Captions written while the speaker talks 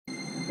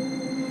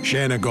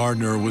Shanna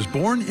Gardner was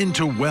born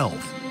into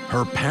wealth.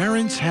 Her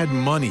parents had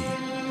money,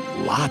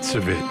 lots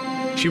of it.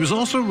 She was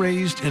also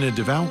raised in a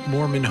devout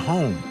Mormon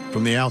home.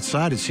 From the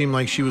outside, it seemed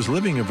like she was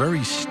living a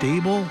very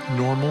stable,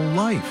 normal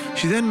life.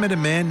 She then met a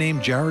man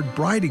named Jared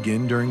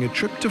Bridegan during a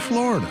trip to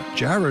Florida.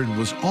 Jared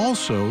was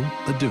also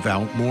a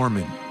devout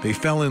Mormon. They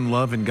fell in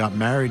love and got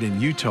married in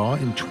Utah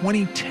in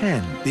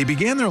 2010. They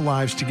began their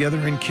lives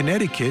together in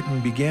Connecticut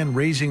and began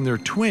raising their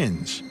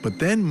twins, but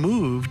then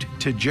moved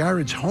to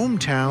Jared's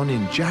hometown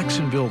in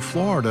Jacksonville,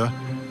 Florida,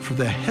 for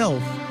the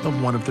health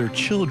of one of their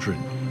children.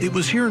 It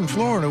was here in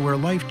Florida where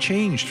life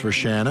changed for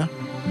Shanna.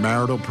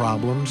 Marital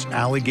problems,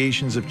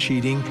 allegations of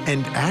cheating,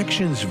 and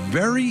actions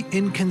very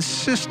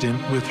inconsistent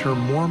with her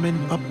Mormon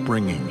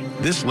upbringing.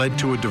 This led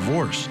to a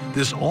divorce.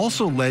 This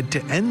also led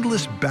to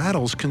endless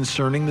battles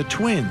concerning the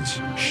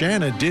twins.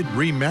 Shanna did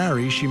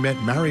remarry. She met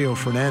Mario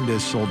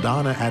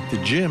Saldana at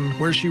the gym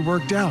where she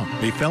worked out.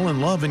 They fell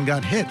in love and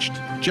got hitched.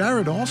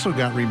 Jared also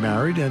got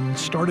remarried and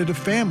started a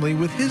family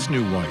with his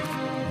new wife.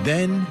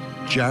 Then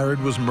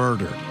Jared was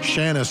murdered.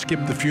 Shanna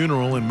skipped the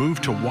funeral and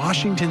moved to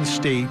Washington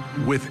State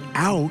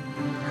without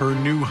her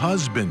new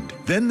husband.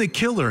 Then the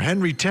killer,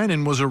 Henry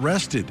Tenen, was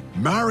arrested.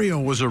 Mario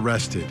was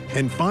arrested.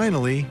 And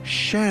finally,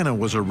 Shanna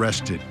was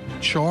arrested,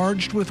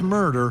 charged with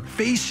murder,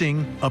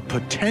 facing a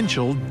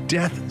potential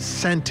death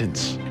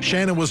sentence.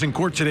 Shanna was in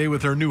court today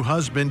with her new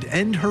husband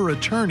and her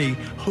attorney,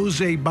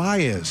 Jose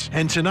Baez.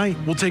 And tonight,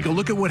 we'll take a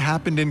look at what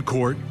happened in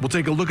court. We'll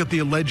take a look at the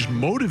alleged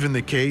motive in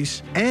the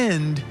case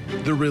and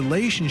the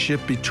relationship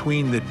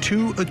between the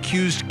two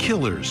accused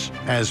killers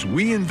as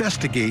we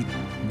investigate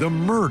the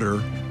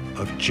murder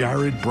of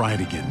Jared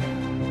Bridegan.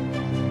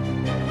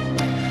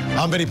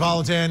 I'm Benny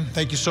Politan.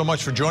 Thank you so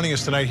much for joining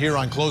us tonight here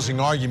on Closing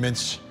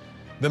Arguments.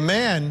 The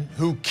man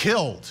who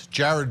killed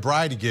Jared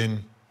Bridegan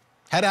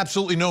had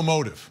absolutely no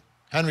motive.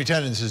 Henry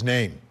Tenen's his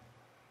name.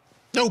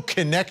 No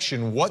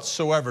connection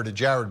whatsoever to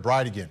Jared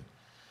Bridegan.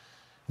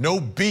 No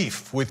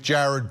beef with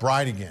Jared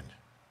Bridegan.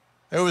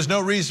 There was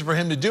no reason for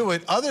him to do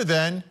it other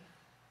than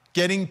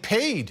getting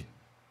paid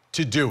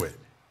to do it.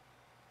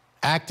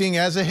 Acting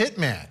as a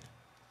hitman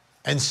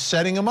and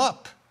setting him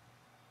up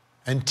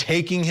and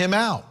taking him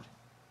out.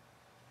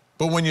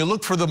 But when you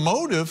look for the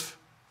motive,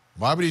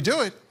 why would he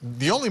do it?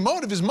 The only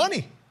motive is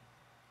money.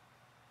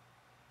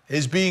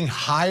 Is being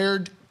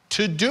hired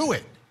to do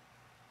it.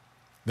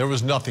 There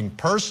was nothing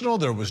personal.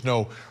 There was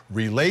no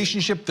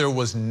relationship. There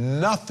was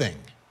nothing.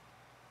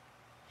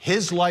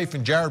 His life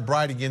and Jared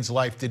Bridegan's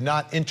life did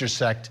not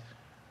intersect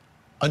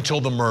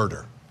until the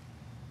murder.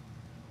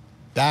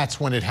 That's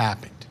when it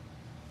happened.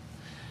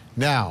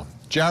 Now,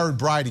 Jared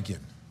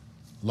Bridegan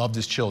loved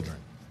his children.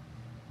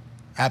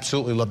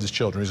 Absolutely loved his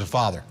children. He's a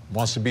father,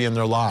 wants to be in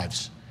their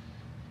lives.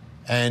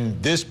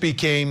 And this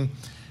became,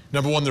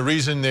 number one, the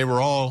reason they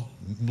were all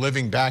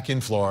living back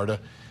in Florida.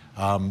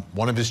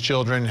 One of his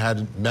children had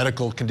a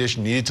medical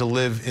condition, needed to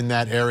live in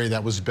that area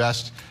that was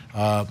best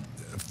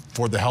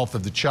for the health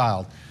of the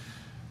child,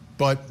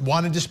 but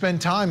wanted to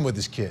spend time with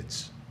his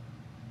kids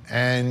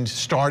and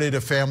started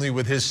a family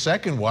with his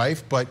second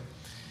wife, but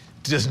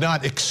does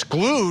not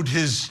exclude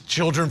his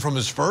children from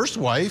his first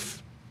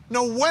wife.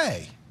 No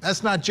way.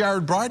 That's not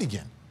Jared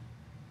Bridegan.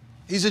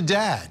 He's a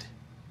dad.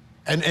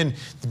 And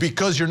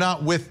because you're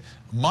not with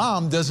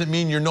mom doesn't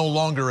mean you're no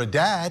longer a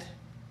dad.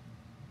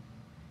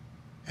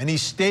 And he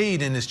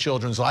stayed in his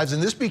children's lives,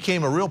 and this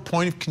became a real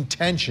point of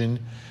contention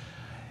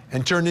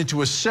and turned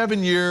into a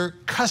 7-year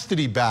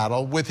custody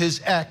battle with his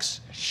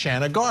ex,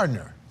 Shanna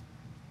Gardner.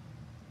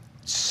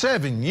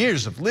 7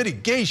 years of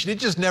litigation, it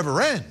just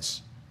never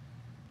ends.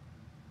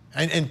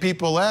 And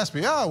people ask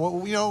me, oh,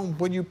 well, you know,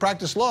 when you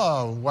practice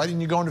law, why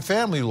didn't you go into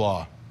family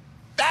law?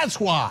 That's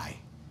why.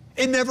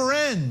 It never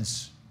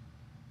ends.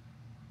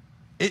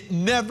 It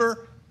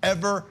never,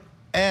 ever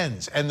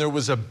ends. And there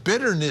was a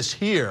bitterness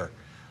here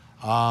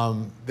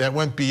that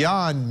went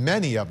beyond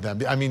many of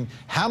them. I mean,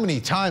 how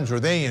many times were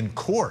they in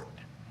court?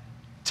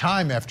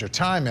 Time after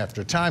time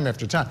after time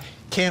after time.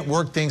 Can't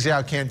work things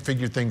out, can't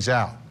figure things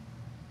out.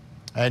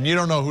 And you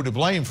don't know who to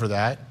blame for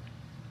that.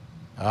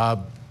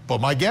 But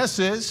my guess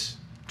is,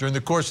 during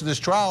the course of this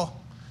trial,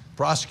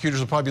 prosecutors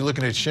will probably be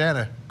looking at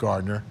Shanna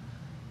Gardner,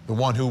 the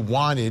one who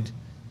wanted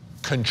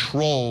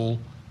control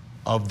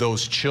of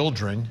those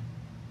children.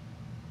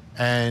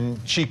 And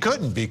she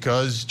couldn't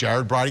because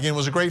Jared Bridegan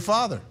was a great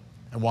father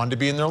and wanted to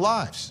be in their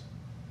lives.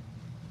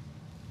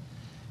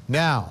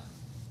 Now,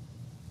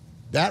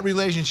 that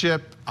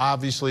relationship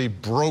obviously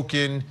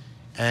broken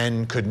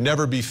and could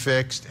never be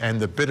fixed, and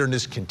the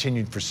bitterness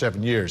continued for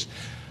 7 years.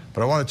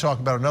 But I want to talk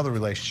about another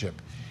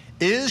relationship.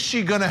 Is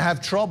she going to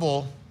have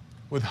trouble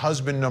with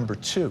husband number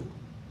 2,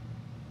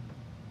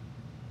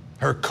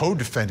 her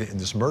co-defendant in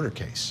this murder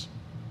case?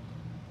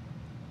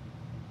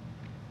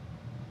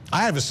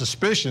 I have a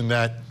suspicion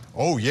that,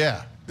 oh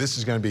yeah, this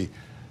is going to be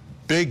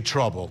big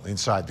trouble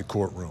inside the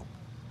courtroom.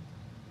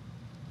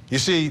 You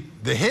see,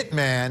 the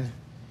hitman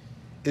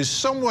is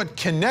somewhat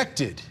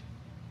connected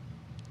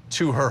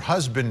to her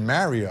husband,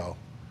 Mario,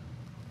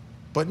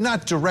 but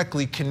not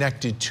directly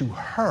connected to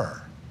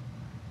her.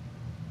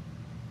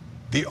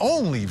 The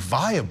only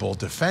viable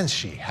defense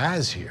she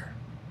has here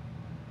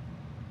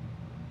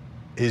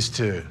is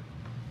to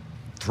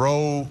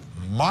throw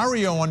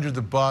Mario under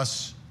the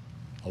bus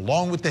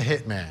along with the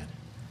hitman.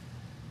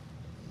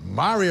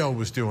 Mario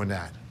was doing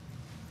that.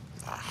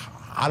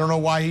 I don't know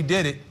why he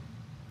did it.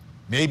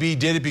 Maybe he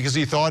did it because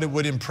he thought it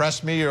would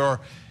impress me or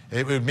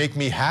it would make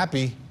me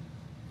happy,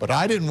 but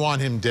I didn't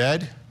want him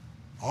dead.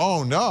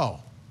 Oh, no.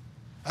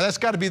 That's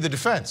got to be the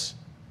defense.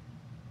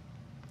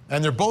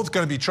 And they're both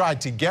going to be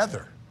tried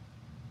together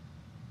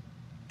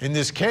in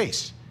this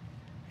case.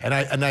 And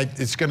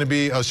it's going to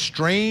be a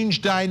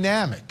strange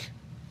dynamic.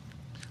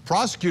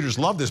 Prosecutors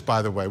love this,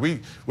 by the way.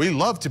 We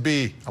love to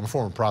be, I'm a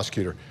former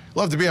prosecutor,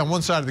 love to be on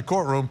one side of the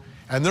courtroom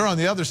and they're on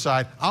the other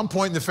side. I'm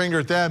pointing the finger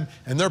at them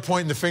and they're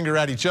pointing the finger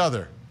at each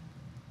other.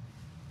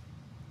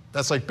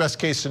 That's like best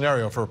case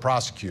scenario for a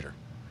prosecutor.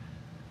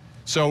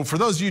 So for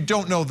those of you who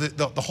don't know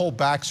the whole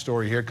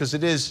backstory here, because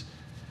it is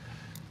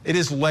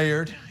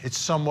layered, it's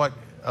somewhat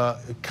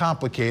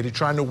complicated,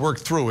 trying to work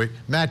through it.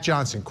 Matt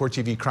Johnson, Court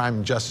TV crime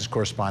and justice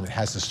correspondent,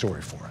 has the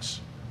story for us.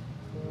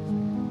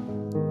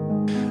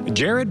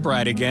 Jared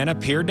Bridegan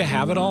appeared to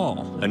have it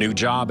all. A new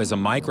job as a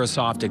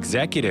Microsoft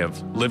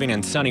executive, living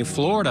in sunny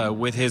Florida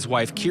with his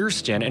wife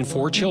Kirsten and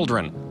 4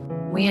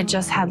 children. We had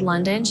just had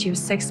London. She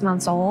was 6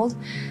 months old,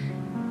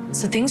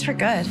 so things were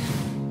good.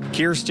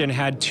 Kirsten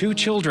had 2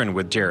 children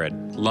with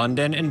Jared,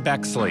 London and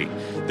Bexley.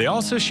 They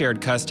also shared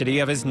custody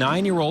of his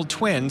 9-year-old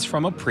twins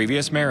from a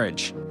previous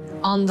marriage.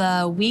 On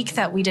the week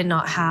that we did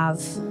not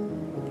have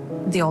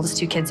the oldest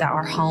 2 kids at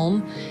our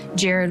home,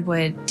 Jared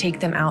would take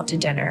them out to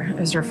dinner. It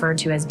was referred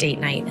to as date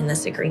night in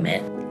this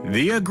agreement.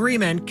 The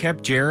agreement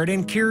kept Jared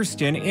and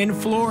Kirsten in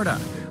Florida.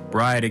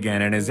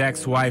 Bridegan and his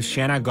ex-wife,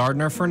 Shanna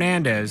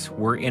Gardner-Fernandez,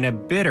 were in a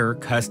bitter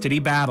custody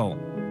battle.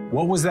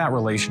 What was that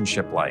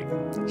relationship like,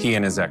 he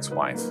and his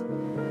ex-wife?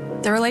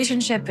 The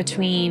relationship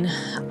between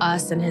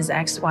us and his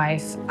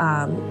ex-wife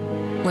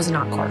was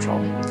not cordial.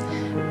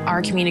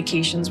 Our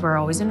communications were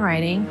always in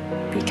writing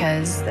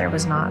because there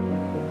was not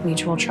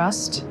mutual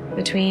trust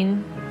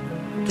between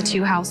the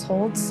 2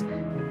 households.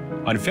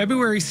 On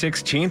February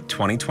 16,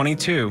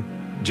 2022,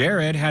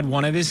 Jared had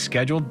one of his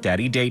scheduled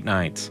daddy date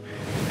nights.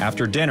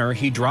 After dinner,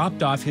 he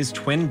dropped off his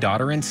twin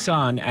daughter and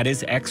son at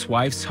his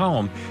ex-wife's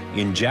home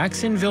in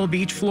Jacksonville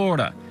Beach,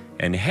 Florida,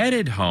 and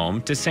headed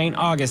home to St.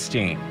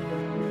 Augustine.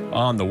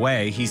 On the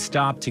way, he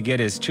stopped to get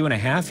his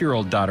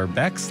 2.5-year-old daughter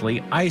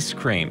Bexley ice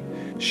cream.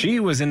 She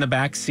was in the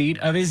back seat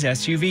of his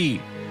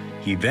SUV.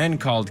 He then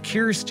called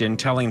Kirsten,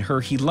 telling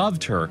her he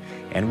loved her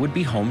and would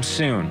be home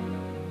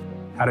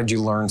soon. How did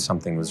you learn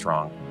something was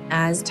wrong?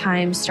 As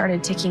time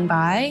started ticking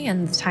by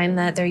and the time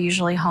that they're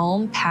usually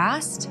home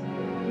passed,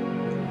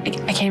 I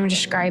can't even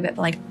describe it,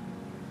 but like,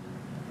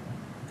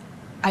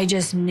 I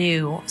just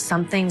knew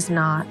something's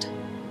not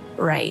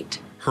right.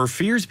 Her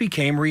fears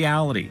became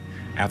reality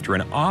after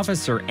an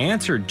officer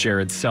answered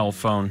Jared's cell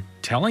phone,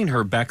 telling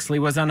her Bexley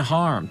was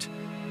unharmed,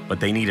 but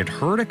they needed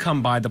her to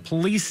come by the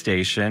police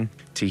station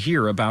to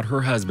hear about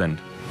her husband.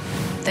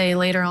 They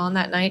later on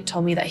that night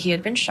told me that he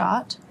had been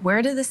shot.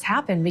 Where did this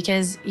happen?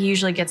 Because he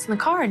usually gets in the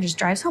car and just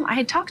drives home. I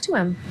had talked to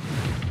him.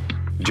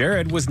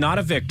 Jared was not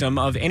a victim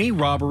of any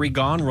robbery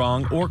gone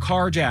wrong or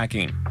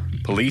carjacking.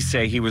 Police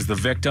say he was the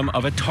victim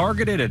of a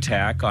targeted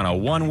attack on a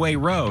one-way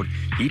road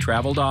he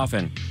traveled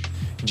often.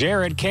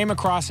 Jared came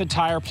across a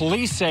tire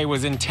police say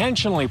was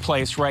intentionally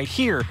placed right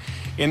here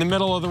in the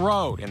middle of the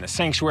road in the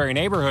sanctuary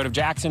neighborhood of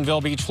Jacksonville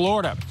Beach,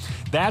 Florida.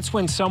 That's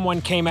when someone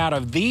came out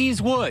of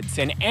these woods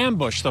and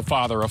ambushed the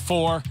father of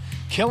 4,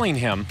 killing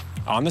him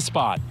on the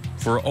spot.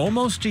 For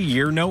almost a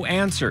year, no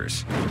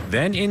answers.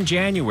 Then in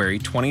January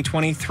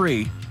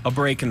 2023, a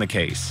break in the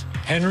case.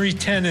 Henry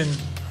Tenen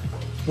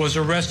was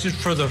arrested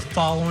for the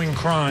following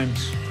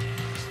crimes: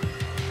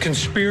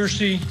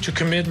 conspiracy to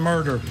commit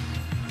murder,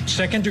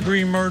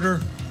 second-degree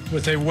murder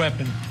with a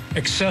weapon,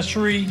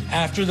 accessory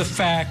after the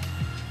fact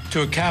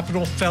to a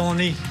capital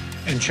felony,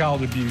 and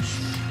child abuse.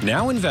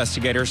 Now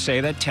investigators say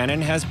that Tenen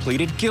has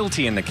pleaded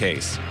guilty in the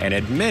case and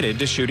admitted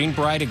to shooting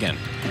Bridegan.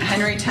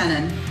 Henry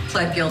Tenen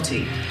pled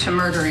guilty to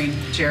murdering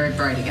Jared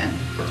Bridegan.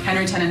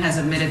 Henry Tenen has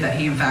admitted that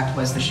he in fact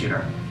was the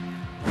shooter.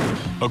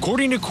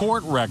 According to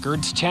court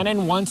records,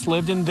 Tenen once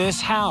lived in this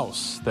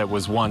house that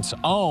was once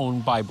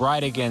owned by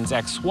Bridegan's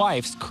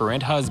ex-wife's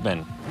current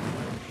husband.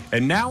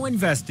 And now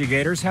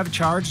investigators have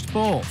charged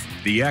both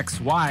the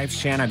ex-wife,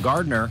 Shanna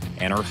Gardner,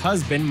 and her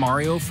husband,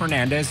 Mario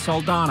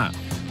Saldana,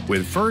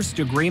 with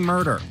first-degree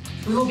murder.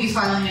 We will be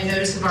filing a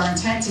notice of our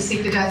intent to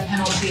seek the death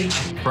penalty.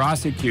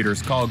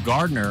 Prosecutors call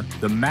Gardner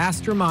the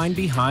mastermind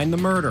behind the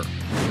murder.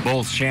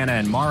 Both Shanna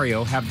and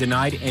Mario have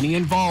denied any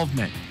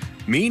involvement.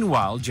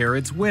 Meanwhile,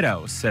 Jared's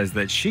widow says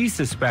that she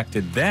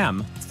suspected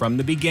them from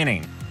the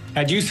beginning.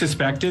 Had you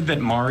suspected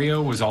that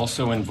Mario was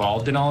also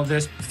involved in all of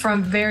this?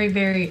 From very,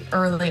 very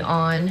early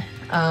on,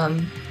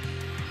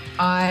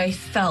 I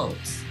felt,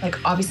 like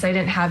obviously I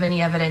didn't have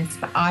any evidence,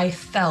 but I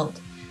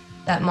felt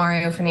that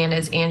Mario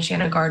Fernandez and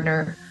Shanna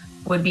Gardner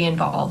would be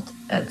involved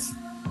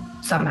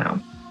somehow.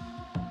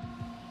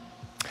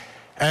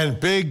 And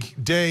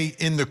big day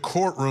in the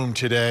courtroom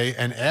today,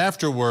 and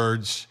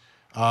afterwards,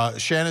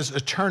 Shanna's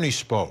attorney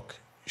spoke.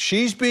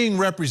 She's being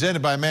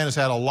represented by a man who's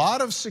had a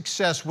lot of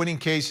success winning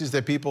cases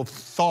that people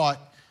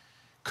thought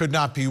could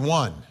not be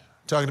won.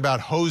 Talking about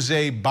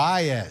Jose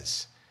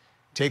Baez.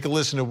 Take a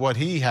listen to what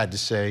he had to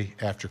say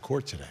after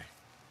court today.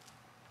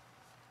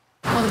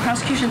 Well, the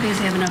prosecution thinks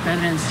they have enough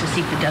evidence to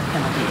seek the death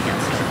penalty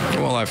against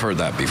her. Well, I've heard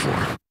that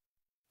before.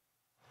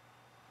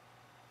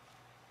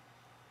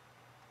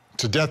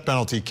 It's a death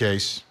penalty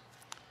case.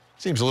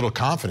 Seems a little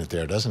confident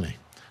there, doesn't he?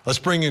 Let's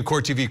bring in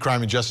Court TV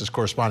crime and justice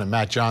correspondent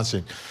Matt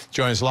Johnson.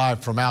 Join us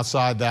live from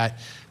outside that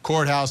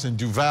courthouse in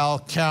Duval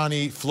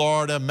County,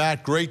 Florida.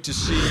 Matt, great to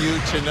see you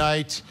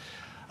tonight.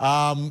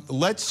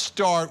 Let's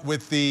start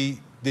with the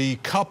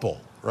couple,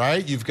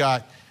 right? You've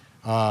got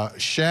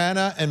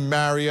Shanna and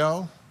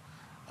Mario,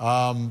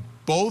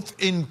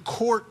 both in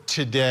court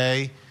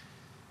today.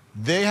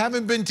 They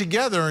haven't been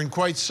together in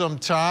quite some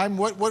time.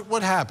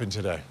 What happened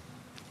today?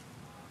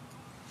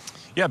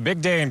 Yeah,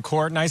 big day in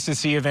court. Nice to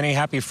see you, Vinny.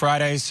 Happy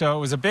Friday. So it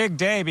was a big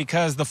day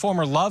because the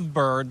former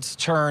lovebirds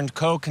turned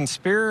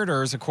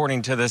co-conspirators,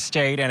 according to the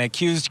state, and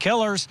accused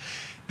killers.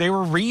 They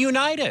were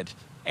reunited.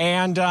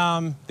 And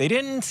they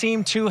didn't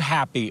seem too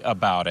happy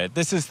about it.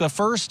 This is the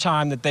first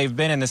time that they've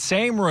been in the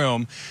same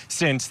room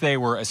since they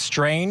were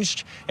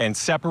estranged and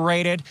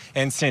separated,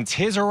 and since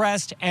his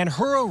arrest and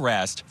her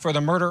arrest for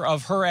the murder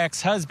of her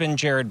ex-husband,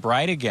 Jared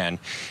Bridegan.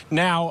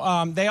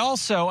 Now, they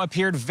also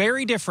appeared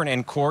very different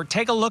in court.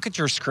 Take a look at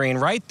your screen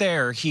right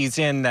there. He's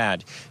in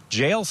that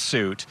jail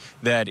suit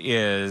that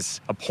is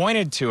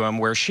appointed to him,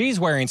 where she's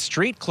wearing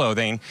street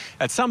clothing.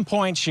 At some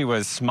point, she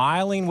was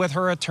smiling with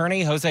her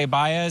attorney, Jose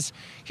Baez.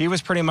 He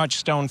was pretty much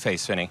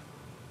stone-faced, Vinny.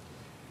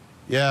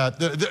 Yeah,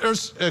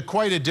 there's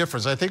quite a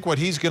difference. I think what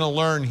he's going to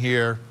learn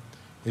here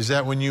is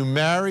that when you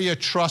marry a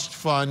trust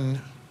fund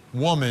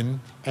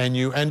woman and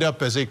you end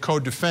up as a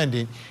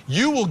co-defendant,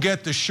 you will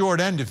get the short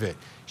end of it.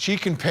 She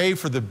can pay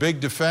for the big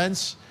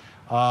defense,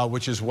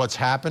 which is what's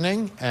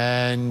happening,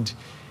 and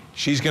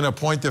she's going to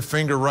point the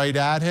finger right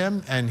at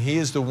him, and he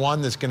is the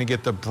one that's going to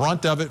get the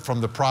brunt of it from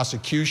the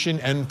prosecution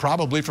and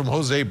probably from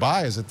Jose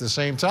Baez at the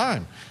same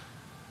time.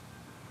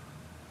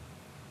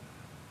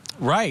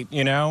 Right,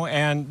 you know,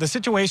 and the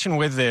situation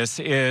with this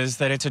is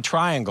that it's a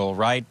triangle,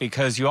 right?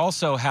 Because you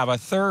also have a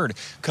third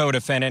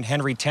co-defendant,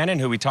 Henry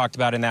Tenen, who we talked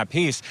about in that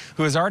piece,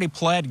 who has already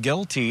pled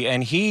guilty,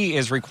 and he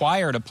is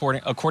required,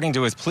 according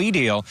to his plea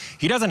deal,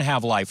 he doesn't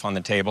have life on the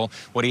table.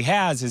 What he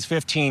has is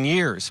 15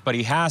 years, but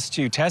he has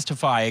to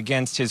testify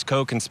against his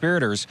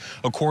co-conspirators,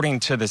 according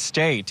to the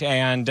state.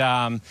 And,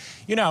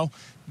 you know,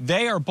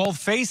 they are both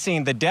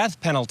facing the death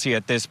penalty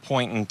at this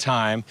point in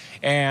time,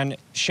 and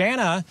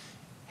Shanna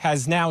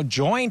has now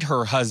joined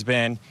her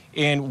husband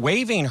in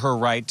waiving her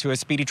right to a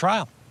speedy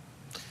trial.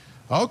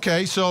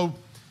 Okay, so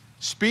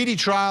speedy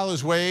trial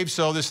is waived,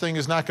 so this thing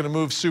is not going to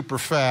move super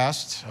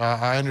fast.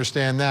 I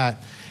understand that.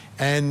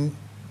 And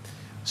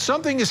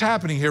something is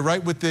happening here,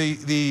 right, with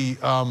the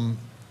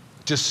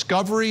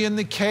discovery in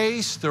the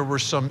case. There were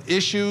some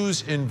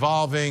issues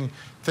involving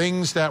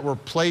things that were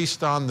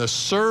placed on the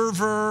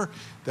server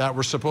that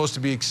were supposed to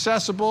be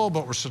accessible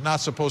but were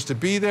not supposed to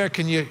be there.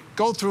 Can you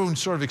go through and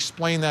sort of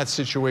explain that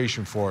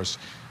situation for us?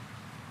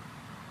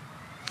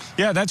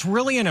 Yeah, that's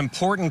really an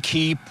important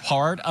key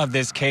part of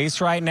this case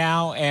right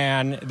now,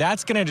 and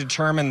that's going to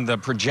determine the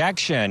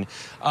projection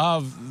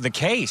of the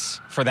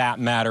case, for that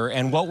matter,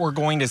 and what we're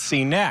going to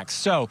see next.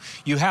 So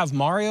you have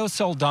Mario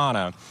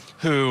Saldana,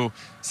 who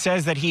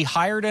says that he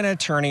hired an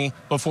attorney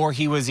before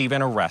he was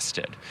even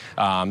arrested.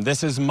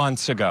 This is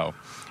months ago.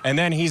 And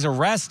then he's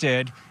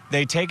arrested.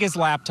 They take his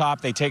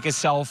laptop, they take his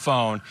cell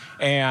phone,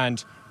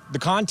 and the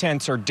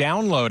contents are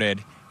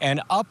downloaded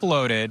and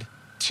uploaded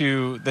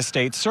to the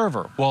state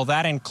server. Well,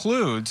 that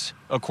includes,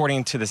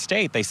 according to the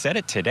state, they said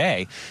it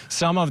today,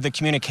 some of the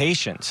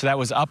communications that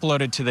was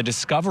uploaded to the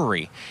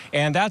discovery.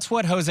 And that's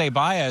what Jose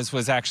Baez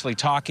was actually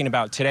talking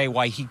about today,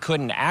 why he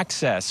couldn't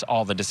access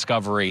all the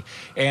discovery.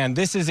 And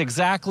this is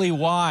exactly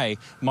why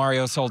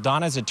Mario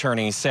Saldana's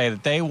attorneys say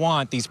that they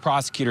want these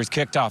prosecutors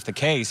kicked off the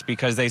case,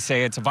 because they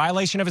say it's a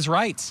violation of his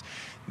rights,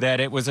 that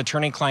it was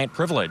attorney-client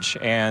privilege,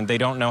 and they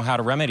don't know how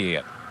to remedy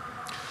it.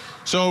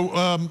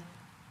 So,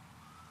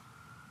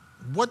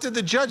 what did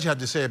the judge have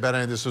to say about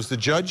any of this? Was the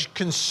judge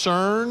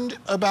concerned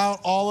about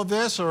all of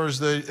this, or is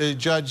the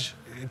judge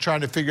trying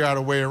to figure out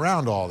a way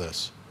around all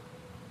this?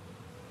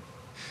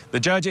 The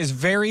judge is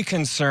very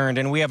concerned,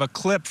 and we have a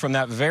clip from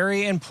that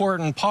very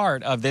important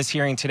part of this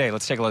hearing today.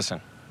 Let's take a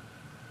listen.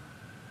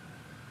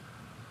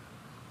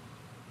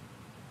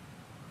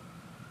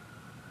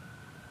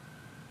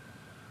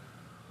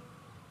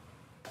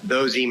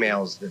 Those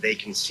emails that they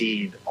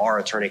concede are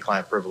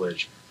attorney-client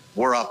privilege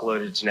were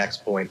uploaded to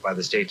Next Point by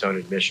the state's own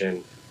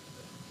admission.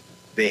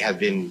 They have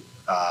been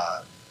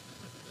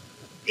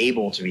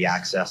able to be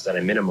accessed at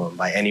a minimum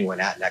by anyone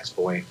at Next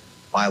Point,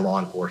 by law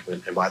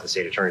enforcement, and by the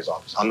state attorney's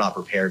office. I'm not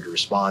prepared to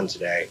respond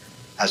today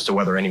as to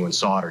whether anyone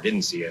saw it or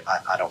didn't see it.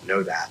 I don't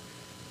know that.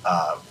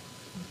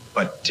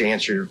 But to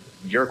answer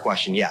your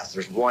question, yes,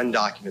 there's one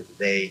document that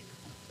they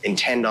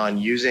intend on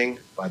using,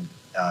 but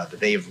that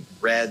they've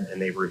read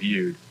and they've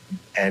reviewed,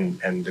 and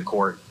the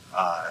court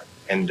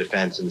and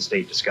defense and the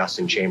state discussed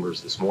in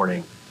chambers this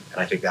morning. And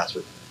I think that's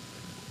what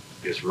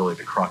is really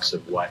the crux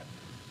of what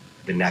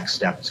the next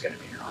step is going to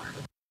be, Your Honor.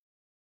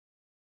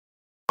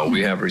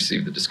 We have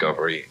received the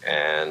discovery,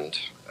 and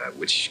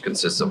which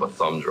consists of a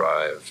thumb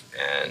drive,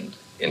 and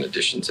in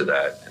addition to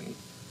that,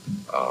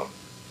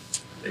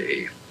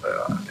 a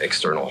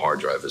external hard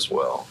drive as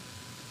well.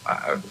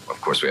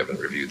 Of course, we haven't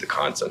reviewed the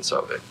contents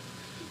of it.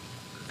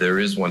 There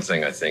is one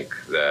thing I think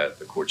that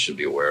the court should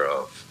be aware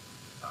of.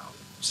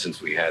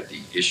 Since we had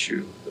the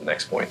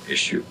next point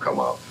issue come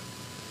up,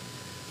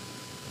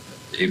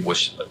 it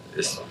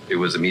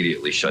was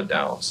immediately shut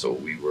down. So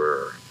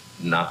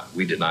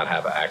we did not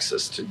have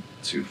access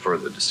to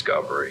further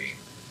discovery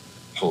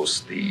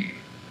post the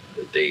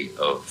date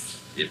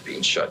of it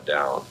being shut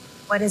down.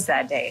 What is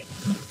that date?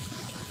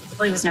 I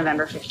believe it was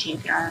November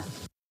 15th, Your Honor.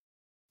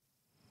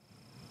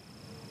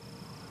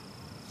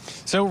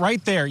 So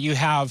right there, you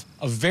have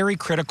a very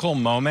critical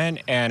moment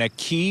and a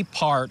key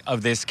part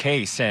of this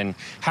case and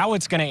how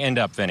it's going to end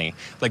up, Vinny.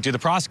 Like, do the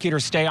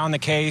prosecutors stay on the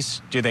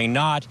case? Do they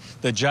not?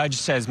 The judge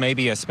says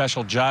maybe a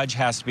special judge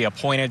has to be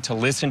appointed to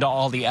listen to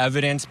all the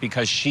evidence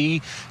because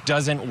she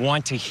doesn't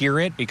want to hear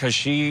it because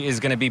she is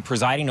going to be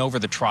presiding over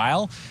the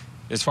trial,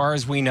 as far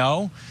as we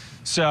know.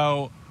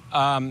 So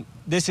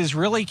this is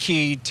really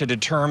key to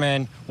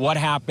determine what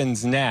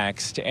happens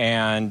next,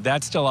 and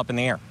that's still up in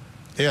the air.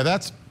 Yeah,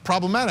 that's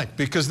problematic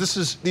because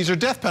these are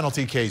death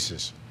penalty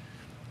cases.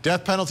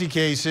 Death penalty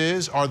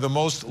cases are the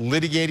most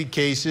litigated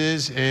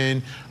cases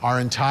in our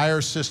entire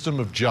system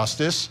of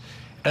justice.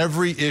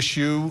 Every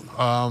issue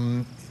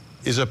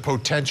is a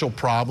potential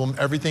problem.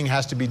 Everything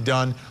has to be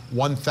done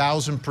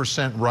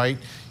 1,000% right.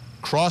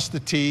 Cross the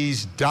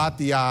T's, dot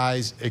the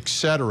I's,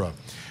 etc.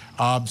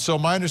 So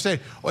my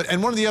understanding,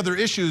 and one of the other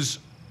issues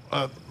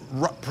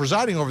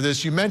presiding over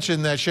this, you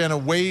mentioned that Shanna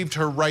waived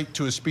her right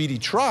to a speedy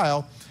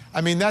trial. I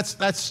mean,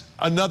 that's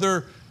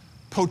another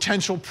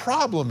potential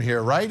problem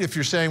here, right? If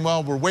you're saying,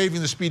 well, we're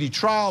waiving the speedy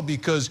trial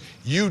because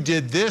you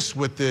did this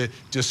with the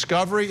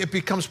discovery, it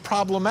becomes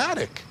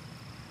problematic.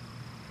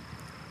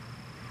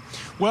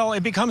 Well,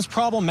 it becomes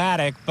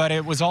problematic, but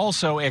it was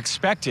also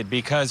expected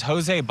because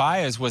Jose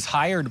Baez was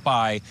hired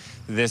by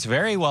this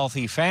very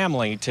wealthy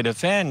family to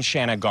defend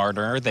Shanna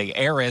Gardner, the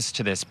heiress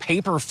to this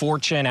paper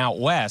fortune out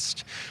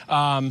west.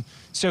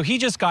 So he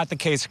just got the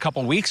case a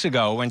couple weeks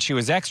ago when she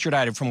was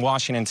extradited from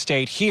Washington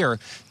State here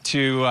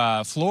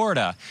to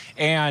Florida.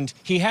 And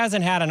he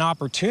hasn't had an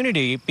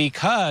opportunity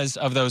because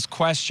of those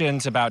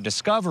questions about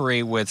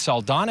discovery with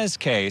Saldana's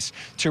case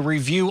to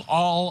review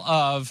all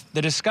of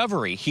the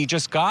discovery. He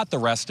just got the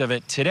rest of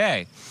it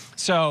today.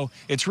 So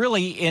it's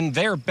really in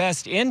their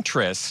best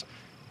interest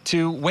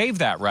to waive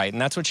that right,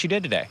 and that's what she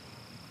did today.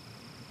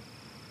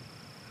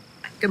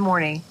 Good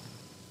morning.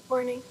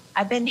 Morning.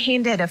 I've been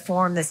handed a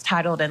form that's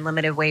titled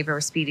Unlimited Waiver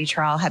of Speedy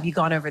Trial. Have you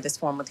gone over this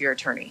form with your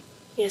attorney?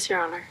 Yes,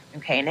 Your Honor.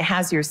 Okay, and it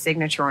has your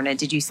signature on it.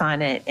 Did you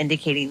sign it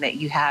indicating that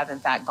you have, in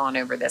fact, gone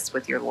over this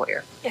with your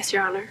lawyer? Yes,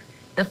 Your Honor.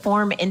 The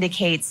form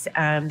indicates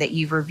that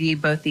you've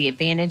reviewed both the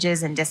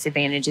advantages and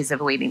disadvantages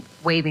of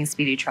waiving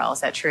speedy trial.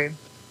 Is that true?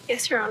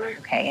 Yes, Your Honor.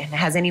 Okay, and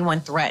has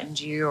anyone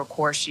threatened you or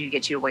coerced you to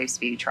get you to waive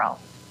speedy trial?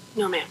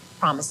 No, ma'am.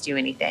 Promised you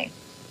anything?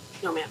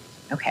 No, ma'am.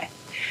 Okay.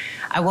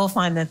 I will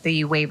find that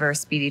the waiver of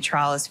speedy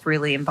trial is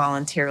freely and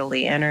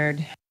voluntarily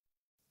entered.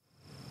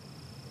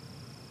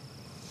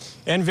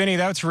 And Vinny,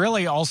 that's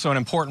really also an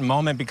important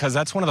moment because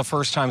that's one of the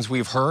first times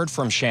we've heard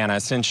from Shanna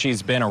since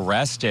she's been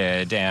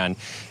arrested. And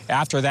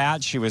after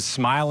that, she was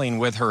smiling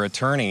with her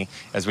attorney,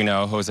 as we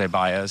know, Jose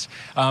Baez.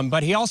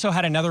 But he also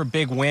had another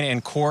big win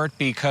in court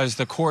because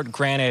the court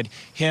granted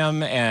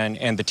him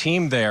and the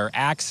team there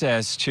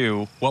access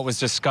to what was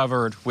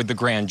discovered with the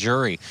grand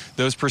jury,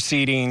 those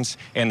proceedings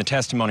and the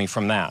testimony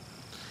from that.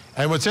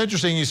 And what's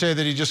interesting, you say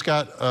that he just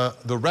got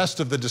the rest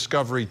of the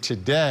discovery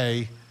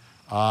today.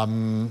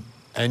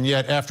 And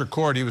yet, after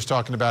court, he was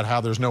talking about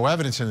how there's no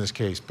evidence in this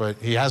case, but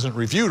he hasn't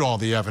reviewed all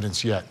the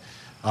evidence yet.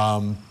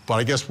 But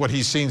I guess what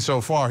he's seen so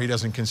far, he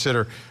doesn't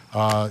consider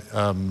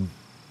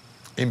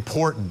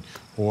important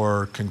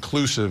or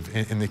conclusive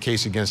in the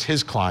case against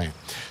his client.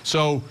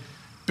 So,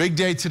 big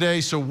day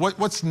today. So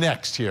what's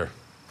next here?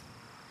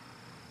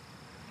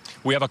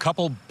 We have a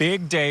couple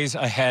big days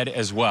ahead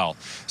as well.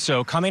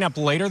 So coming up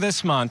later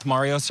this month,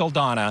 Mario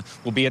Saldana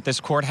will be at this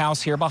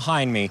courthouse here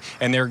behind me,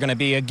 and they're going to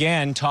be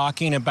again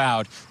talking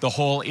about the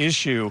whole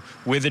issue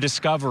with the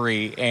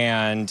discovery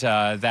and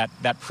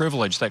that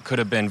privilege that could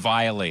have been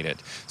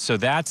violated. So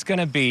that's going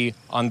to be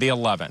on the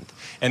 11th.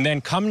 And then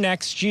come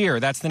next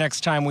year, that's the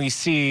next time we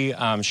see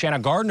Shanna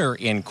Gardner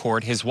in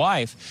court, his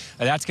wife.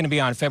 That's going to be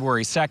on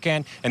February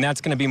 2nd, and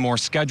that's going to be more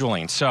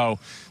scheduling. So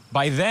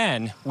by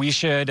then, we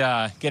should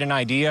get an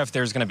idea if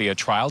there's going to be a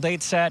trial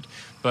date set,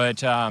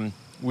 but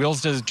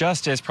Wheels of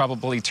Justice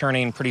probably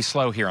turning pretty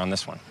slow here on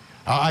this one.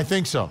 I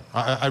think so.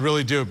 I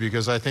really do,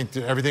 because I think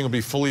that everything will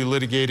be fully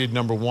litigated,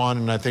 number one,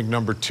 and I think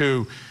number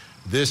two,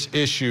 this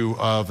issue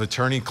of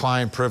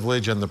attorney-client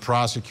privilege and the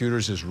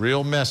prosecutors is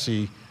real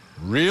messy,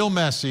 real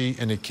messy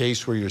in a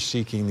case where you're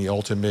seeking the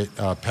ultimate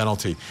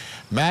penalty.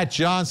 Matt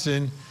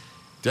Johnson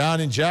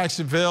down in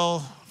Jacksonville,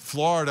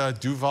 Florida,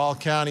 Duval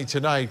County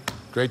tonight.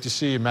 Great to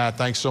see you, Matt.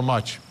 Thanks so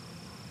much.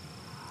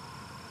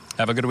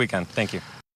 Have a good weekend. Thank you.